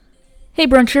Hey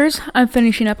brunchers, I'm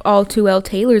finishing up All Too Well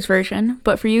Taylor's version,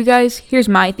 but for you guys, here's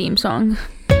my theme song.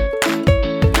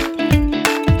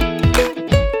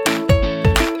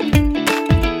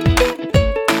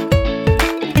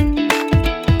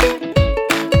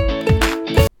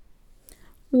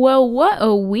 Well, what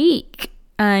a week.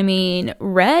 I mean,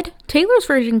 Red, Taylor's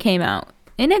version came out,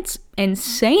 and it's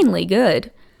insanely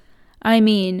good. I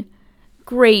mean,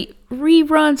 great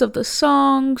reruns of the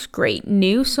songs, great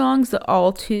new songs, the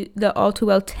All Too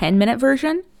Well 10-minute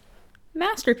version,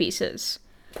 masterpieces.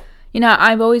 You know,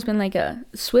 I've always been like a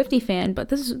Swiftie fan, but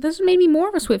this made me more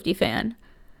of a Swiftie fan.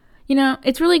 You know,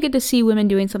 it's really good to see women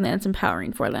doing something that's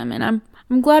empowering for them, and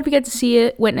I'm glad we get to see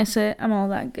it, witness it, and all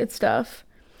that good stuff.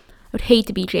 I would hate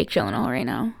to be Jake Gyllenhaal right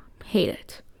now. Hate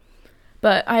it.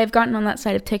 But I have gotten on that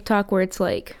side of TikTok where it's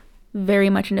like very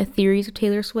much into theories of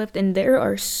Taylor Swift, and they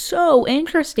are so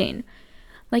interesting.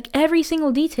 Like every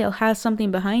single detail has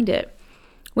something behind it,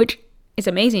 which is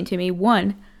amazing to me.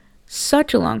 One,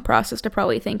 such a long process to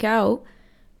probably think out.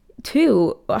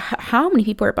 Two, how many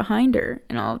people are behind her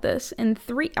and all of this. And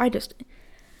three,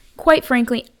 quite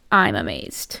frankly, I'm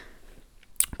amazed.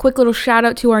 Quick little shout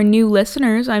out to our new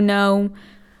listeners. I know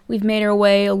we've made our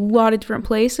way a lot of different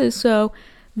places, so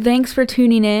thanks for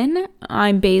tuning in.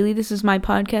 I'm Bailey. This is my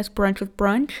podcast, Brunch with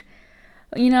Brunch.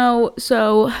 You know,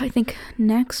 so I think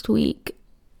next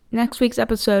week's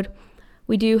episode,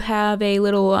 we do have a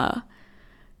little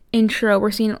intro.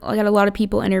 I got a lot of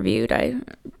people interviewed.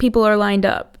 People are lined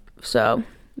up, so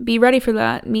be ready for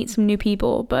that. Meet some new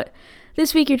people. But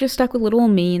this week you're just stuck with little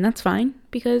old me, and that's fine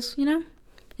because you know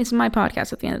it's my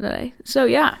podcast at the end of the day. So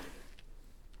yeah.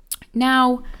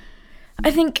 Now,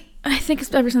 I think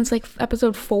it's ever since like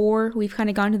episode 4, we've kind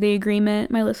of gone to the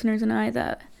agreement, my listeners and I,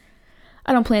 that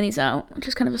I don't plan these out. It's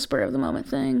just kind of a spur of the moment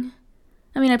thing.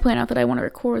 I mean, I plan out that I want to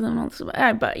record them and all this,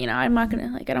 but you know, I'm not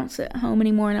gonna I don't sit at home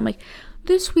anymore and I'm like,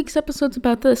 this week's episode's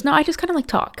about this. No, I just kind of like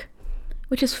talk,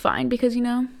 which is fine because you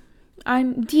know,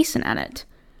 I'm decent at it.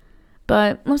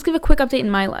 But let's give a quick update in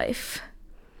my life.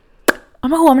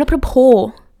 I'm gonna put a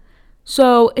poll.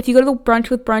 So if you go to the Brunch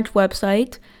with Brunch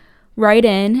website, write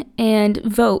in and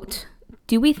vote.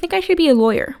 Do we think I should be a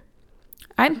lawyer?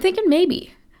 I'm thinking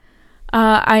maybe.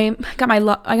 I got my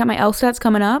LSATs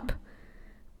coming up,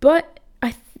 but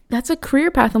that's a career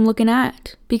path I'm looking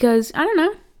at because I don't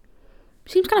know,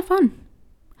 seems kind of fun.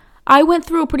 I went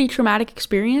through a pretty traumatic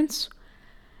experience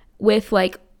with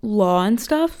like law and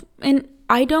stuff, and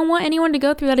I don't want anyone to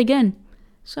go through that again.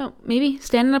 So maybe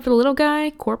standing up for the little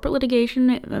guy, corporate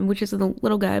litigation, which is the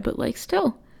little guy, but like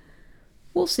still.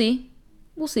 We'll see.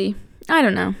 I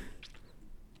don't know.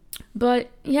 But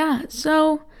yeah,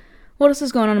 so what else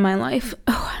is going on in my life?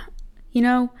 Oh, you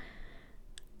know,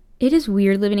 it is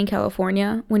weird living in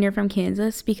California when you're from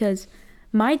Kansas because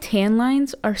my tan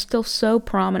lines are still so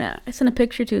prominent. I sent a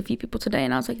picture to a few people today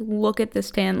and I was like, look at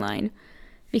this tan line.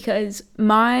 Because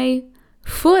my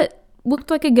foot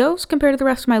looked like a ghost compared to the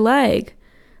rest of my leg.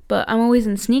 But I'm always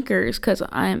in sneakers because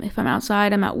if I'm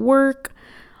outside, I'm at work,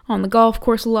 on the golf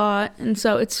course a lot, and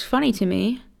so it's funny to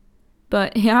me.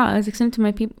 But yeah, I was explaining to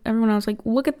my people, everyone, I was like,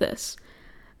 look at this.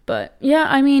 But yeah,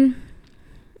 I mean,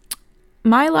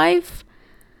 my life,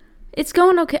 it's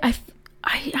going okay.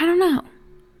 I don't know.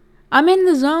 I'm in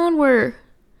the zone where,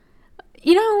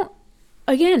 you know,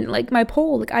 again, like my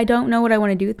poll, like I don't know what I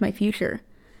want to do with my future,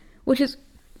 which is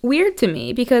weird to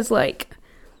me because like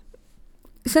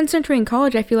since entering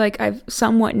college, I feel like I've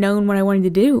somewhat known what I wanted to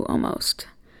do almost.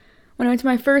 When I went to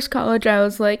my first college, I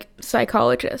was like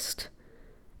psychologist.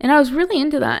 And I was really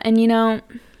into that. And you know,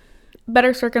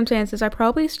 better circumstances, I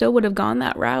probably still would have gone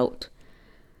that route.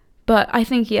 But I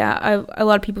think, yeah, a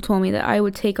lot of people told me that I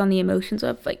would take on the emotions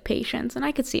of like patients. And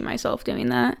I could see myself doing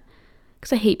that.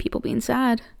 Because I hate people being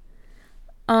sad.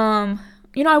 You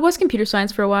know, I was computer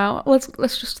science for a while.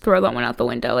 Let's just throw that one out the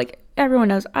window. Like everyone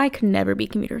knows, I could never be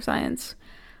computer science.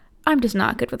 I'm just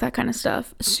not good with that kind of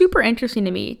stuff. Super interesting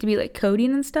to me to be like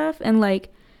coding and stuff, and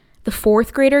like the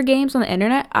 4th grader games on the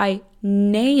internet, I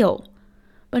nail.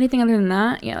 But anything other than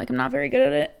that, yeah, like I'm not very good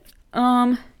at it.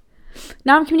 Now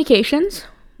I'm communications,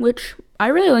 which I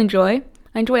really enjoy.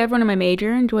 I enjoy everyone in my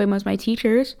major, enjoy most of my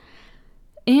teachers.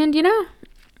 And you know,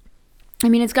 I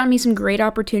mean, it's gotten me some great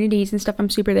opportunities and stuff I'm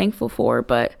super thankful for,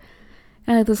 but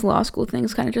this law school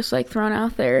thing's kind of just like thrown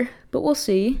out there. But we'll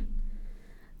see.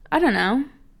 I don't know.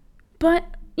 But,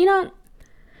 you know,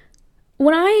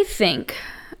 when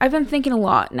I've been thinking a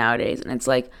lot nowadays, and it's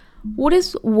like, what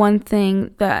is one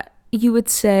thing that you would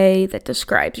say that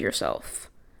describes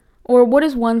yourself? Or what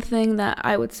is one thing that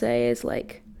I would say is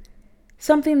like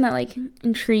something that like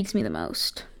intrigues me the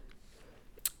most?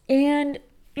 And,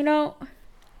 you know,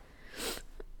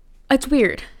 it's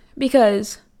weird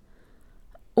Because,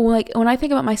 like, when I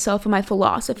think about myself and my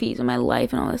philosophies and my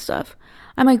life and all this stuff,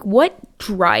 I'm like, what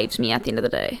drives me at the end of the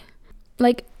day?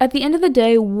 Like, at the end of the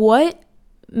day, what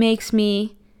makes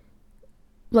me,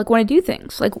 like, want to do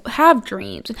things? Like, have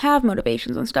dreams and have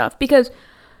motivations and stuff. Because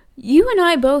you and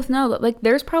I both know that, like,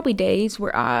 there's probably days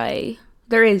where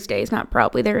there is days, not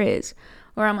probably, there is,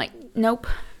 where I'm like, nope,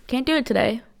 can't do it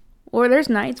today. Or there's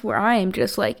nights where I am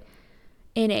just, like,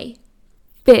 in a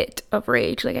fit of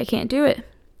rage. Like, I can't do it.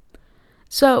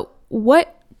 So,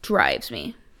 what drives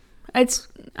me? I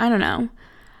don't know.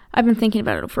 I've been thinking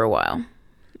about it for a while.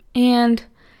 And,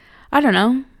 I don't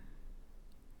know.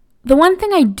 The one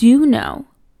thing I do know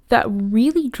that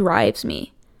really drives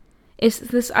me is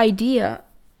this idea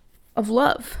of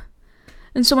love.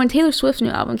 And so when Taylor Swift's new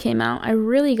album came out, I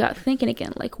really got thinking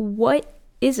again, like, what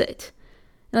is it?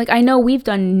 Like, I know we've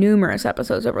done numerous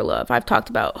episodes over love. I've talked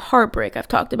about heartbreak. I've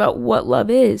talked about what love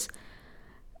is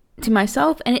to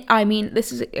myself. And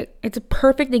it's a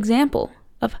perfect example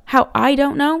of how I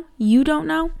don't know, you don't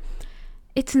know.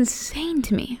 It's insane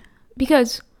to me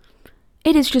because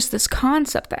it is just this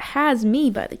concept that has me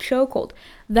by the chokehold.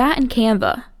 That and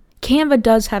Canva. Canva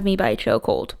does have me by a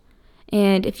chokehold.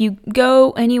 And if you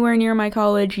go anywhere near my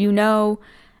college, you know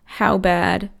how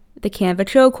bad the Canva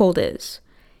chokehold is.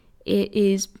 It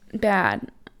is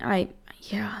bad. I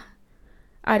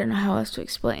don't know how else to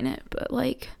explain it, but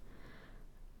like,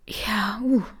 yeah,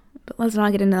 but let's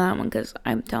not get into that one because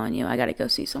I'm telling you, I gotta go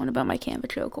see someone about my Canva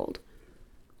chokehold.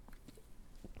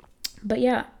 But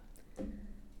yeah,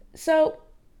 so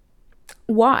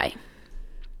why?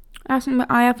 I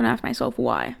often ask myself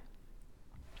why.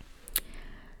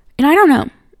 And I don't know.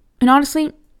 And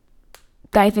honestly,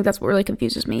 I think that's what really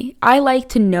confuses me. I like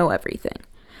to know everything.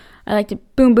 I like to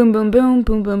boom, boom, boom, boom,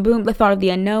 boom, boom, boom. The thought of the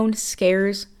unknown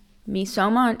scares me so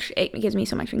much. It gives me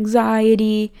so much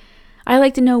anxiety. I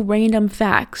like to know random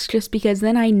facts just because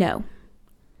then I know.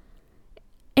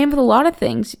 And with a lot of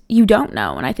things, you don't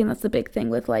know. And I think that's the big thing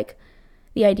with like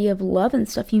the idea of love and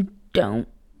stuff. You don't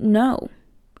know.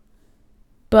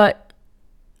 But,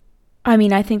 I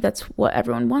mean, I think that's what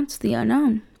everyone wants, the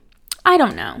unknown. I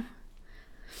don't know.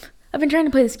 I've been trying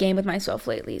to play this game with myself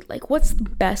lately. Like, what's the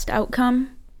best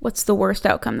outcome? What's the worst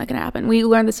outcome that can happen? We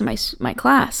learned this in my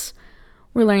class.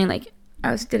 We're learning, like,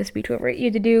 I did a speech over it. You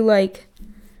had to do, like,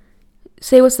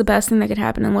 say what's the best thing that could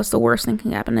happen and what's the worst thing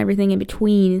can happen. Everything in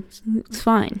between, it's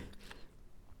fine.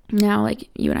 Now, like,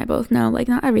 you and I both know, like,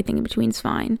 not everything in between is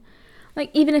fine.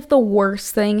 Like, even if the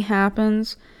worst thing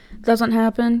doesn't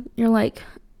happen, you're like,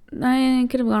 it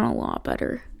could have gone a lot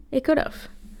better. It could have.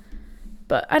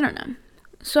 But I don't know.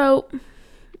 So,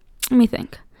 let me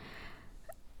think.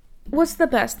 What's the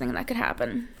best thing that could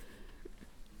happen?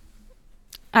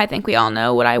 I think we all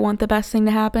know what I want the best thing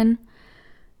to happen.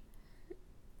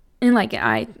 And like,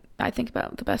 I think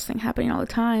about the best thing happening all the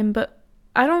time, but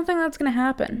I don't think that's going to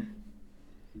happen.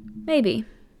 Maybe.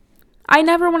 I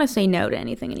never want to say no to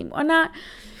anything anymore.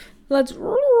 Let's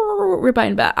rip out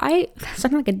in bed. I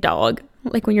sound like a dog.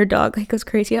 Like when your dog like goes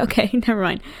crazy. Okay, never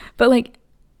mind. But like,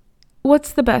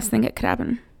 what's the best thing that could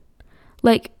happen?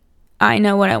 Like, I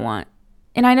know what I want.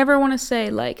 And I never want to say,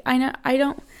 like,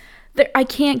 I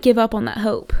can't give up on that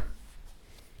hope.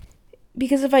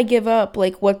 Because if I give up,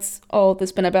 like, what's all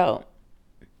this been about?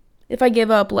 If I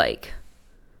give up, like,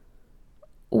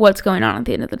 what's going on at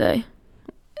the end of the day?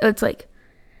 It's like,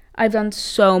 I've done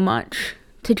so much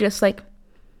to just, like,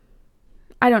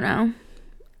 I don't know.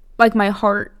 Like, my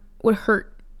heart would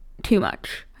hurt too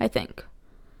much, I think.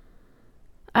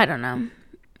 I don't know.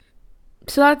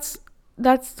 So that's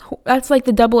like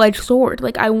the double-edged sword.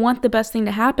 Like, I want the best thing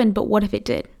to happen, but what if it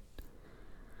did?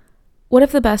 What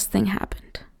if the best thing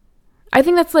happened? I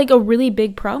think that's like a really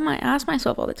big problem I ask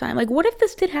myself all the time. Like, what if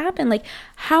this did happen? Like,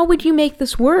 how would you make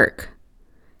this work?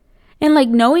 And like,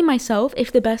 knowing myself,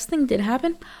 if the best thing did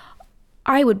happen,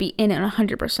 I would be in it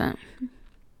 100%.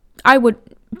 I would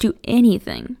do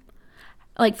anything.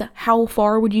 Like, how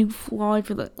far would you fly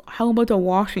how about to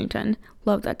Washington?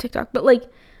 Love that TikTok. But like,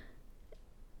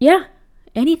 yeah,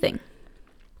 anything.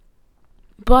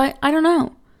 But I don't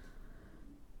know.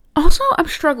 Also, I'm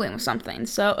struggling with something.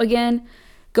 So again,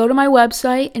 go to my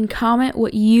website and comment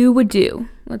what you would do.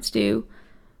 Let's do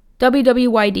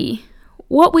WWYD.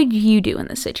 What would you do in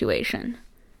this situation?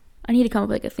 I need to come up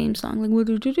with like a theme song. Like,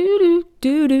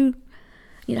 do.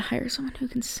 I need to hire someone who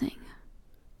can sing.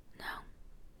 No.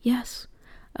 Yes.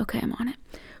 Okay, I'm on it.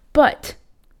 But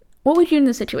what would you do in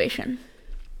this situation?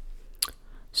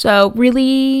 So,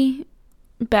 really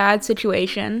bad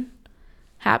situation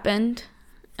happened,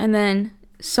 and then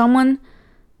someone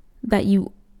that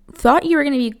you thought you were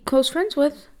going to be close friends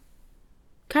with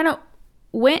kind of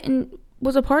went and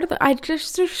was a part of the,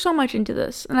 there's so much into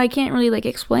this, and I can't really, like,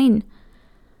 explain.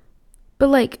 But,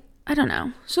 like, I don't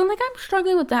know. So, like, I'm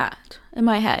struggling with that in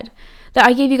my head that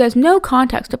I gave you guys no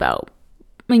context about.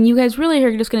 I mean, you guys really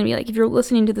are just going to be like, if you're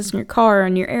listening to this in your car,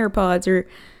 on your AirPods, or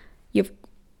you have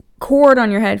cord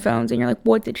on your headphones, and you're like,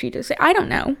 what did she just say? I don't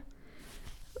know.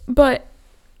 But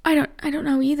I don't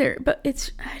know either. But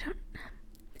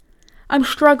I'm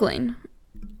struggling.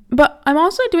 But I'm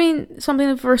also doing something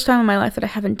the first time in my life that I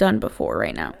haven't done before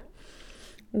right now.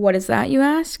 What is that, you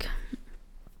ask?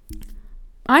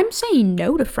 I'm saying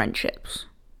no to friendships.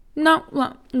 Not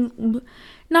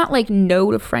like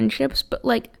no to friendships, but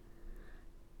like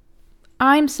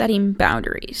I'm setting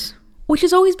boundaries, which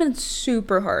has always been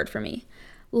super hard for me.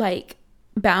 Like,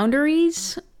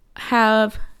 boundaries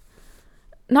have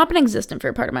not been existent for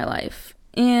a part of my life.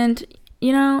 And,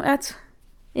 you know,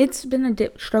 it's been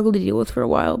a struggle to deal with for a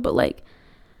while, but like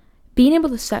being able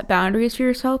to set boundaries for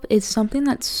yourself is something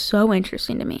that's so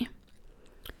interesting to me.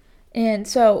 And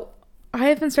so I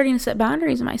have been starting to set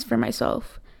boundaries for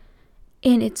myself,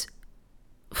 and it's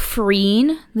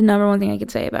freeing. The number one thing I could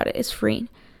say about it is freeing,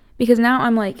 because now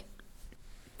I'm like,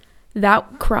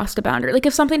 that crossed a boundary. Like,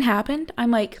 if something happened,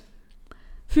 I'm like,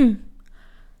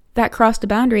 that crossed a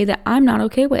boundary that I'm not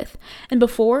okay with. And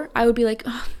before, I would be like,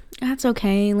 oh, that's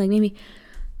okay. Like, maybe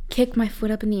kick my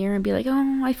foot up in the air and be like,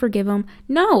 oh, I forgive him.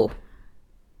 No.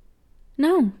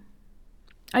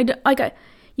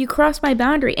 You cross my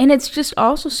boundary. And it's just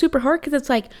also super hard because it's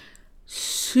like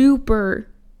super,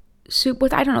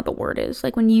 I don't know what the word is.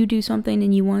 Like when you do something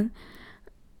and you want,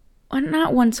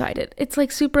 not one-sided. It's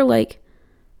like super like,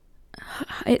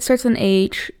 it starts with an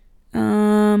H.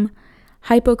 Not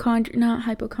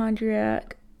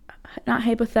hypochondriac, not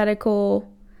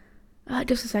hypothetical.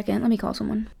 Just a second. Let me call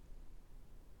someone.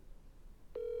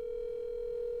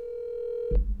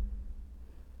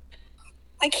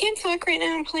 I can't talk right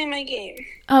now. I'm playing my game.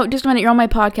 Oh, just a minute. You're on my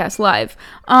podcast live.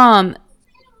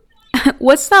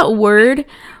 What's that word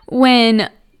when,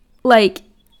 like,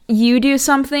 you do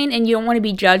something and you don't want to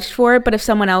be judged for it, but if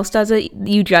someone else does it,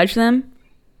 you judge them?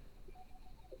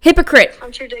 Hypocrite.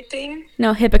 Contradicting?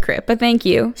 No, hypocrite. But thank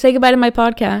you. Say goodbye to my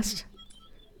podcast.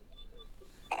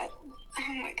 Oh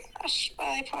my gosh.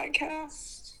 Bye,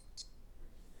 podcast.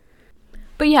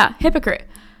 But yeah, hypocrite.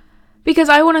 Because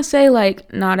I want to say,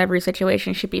 like, not every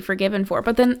situation should be forgiven for.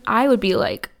 But then I would be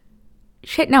like,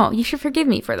 shit, no, you should forgive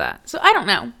me for that. So I don't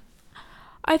know.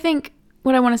 I think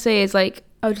what I want to say is, like,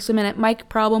 oh, just a minute, mic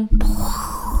problem.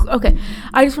 Okay.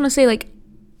 I just want to say, like,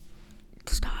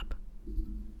 stop.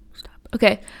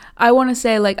 Okay. I want to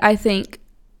say, like, I think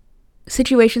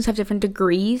situations have different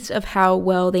degrees of how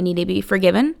well they need to be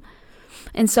forgiven.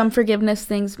 And some forgiveness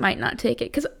things might not take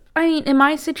it. Because, I mean, in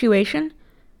my situation,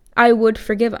 I would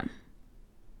forgive him.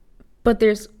 But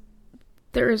there's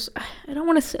I don't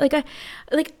want to say,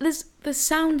 like this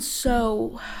sounds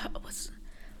so,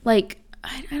 like,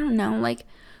 I don't know, like,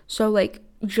 so, like,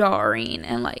 jarring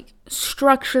and, like,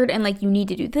 structured and, like, you need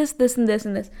to do this, and this,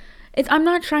 and this. I'm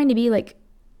not trying to be, like,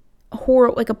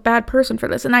 like a bad person for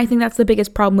this. And I think that's the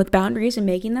biggest problem with boundaries and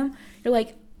making them. You're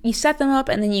like, you set them up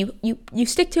and then you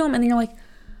stick to them and then you're like,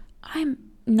 I'm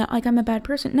not, like, I'm a bad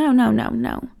person.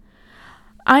 No.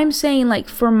 I'm saying, like,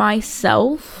 for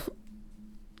myself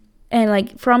and,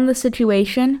 like, from the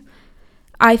situation,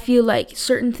 I feel like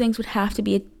certain things would have to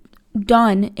be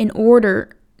done in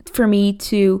order for me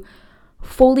to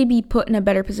fully be put in a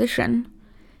better position.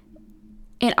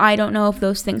 And I don't know if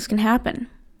those things can happen.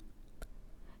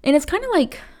 And it's kind of,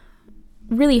 like,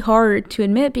 really hard to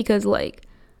admit because, like,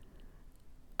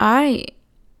 I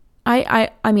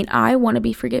mean, I want to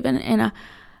be forgiven, and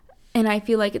I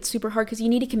feel like it's super hard because you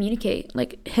need to communicate.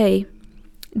 Like, hey,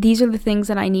 these are the things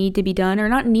that I need to be done, or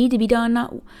not need to be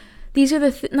done. These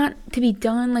are not to be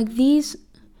done. Like, these,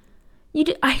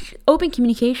 open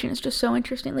communication is just so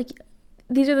interesting. Like,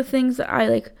 these are the things that I,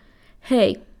 like,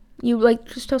 hey, you, like,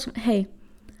 just tell someone, hey,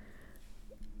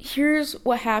 here's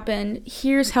what happened.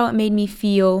 Here's how it made me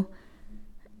feel.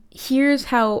 Here's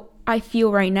how I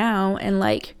feel right now. And,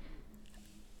 like,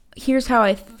 here's how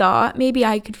I thought maybe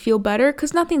I could feel better,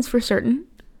 because nothing's for certain.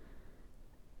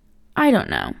 I don't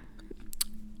know.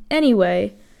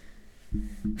 Anyway,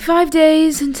 5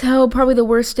 days until probably the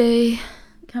worst day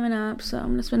coming up. So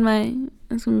I'm going to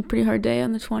it's going to be a pretty hard day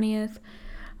on the 20th.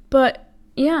 But,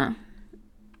 yeah.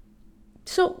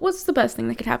 So what's the best thing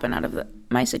that could happen out of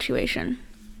my situation?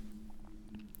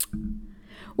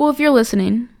 Well, if you're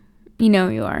listening, you know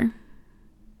you are.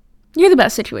 You're the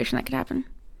best situation that could happen.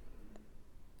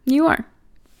 You are.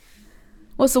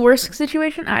 What's the worst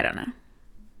situation? I don't know.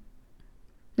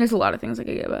 There's a lot of things that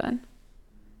could get bad.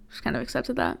 Just kind of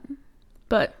accepted that.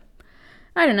 But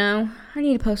I don't know. I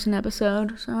need to post an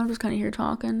episode, so I'm just kind of here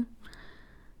talking.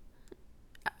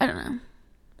 I don't know.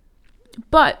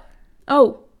 But,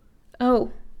 oh,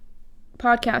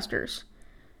 podcasters.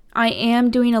 I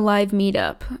am doing a live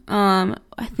meetup.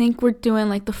 I think we're doing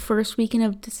like the first weekend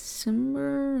of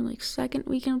December, like second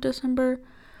weekend of December.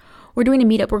 We're doing a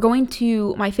meetup. We're going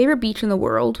to my favorite beach in the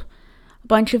world. A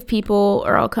bunch of people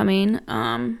are all coming. It's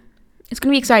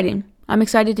going to be exciting. I'm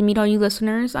excited to meet all you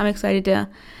listeners. I'm excited to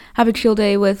have a chill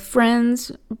day with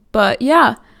friends. But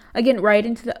yeah, again, right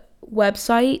into the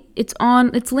website. It's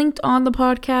linked on the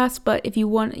podcast, but if you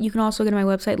want, you can also go to my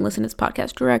website and listen to this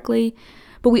podcast directly.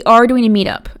 But we are doing a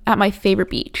meetup at my favorite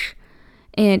beach.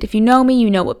 And if you know me,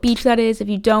 you know what beach that is. If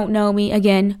you don't know me,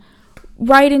 again,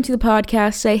 write into the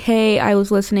podcast, say, hey, I was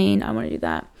listening. I want to do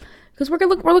that. Because we're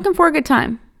looking for a good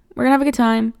time. We're going to have a good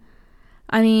time.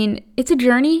 I mean, it's a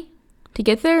journey to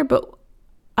get there, but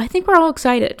I think we're all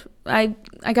excited. I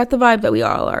got the vibe that we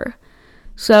all are.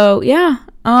 So, yeah.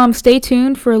 Stay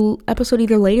tuned for an episode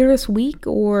either later this week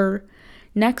or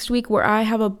next week where I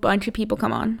have a bunch of people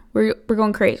come on. We're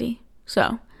going crazy.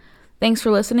 So, thanks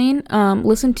for listening.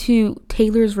 Listen to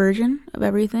Taylor's version of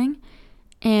everything.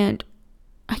 And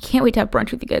I can't wait to have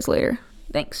brunch with you guys later.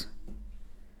 Thanks.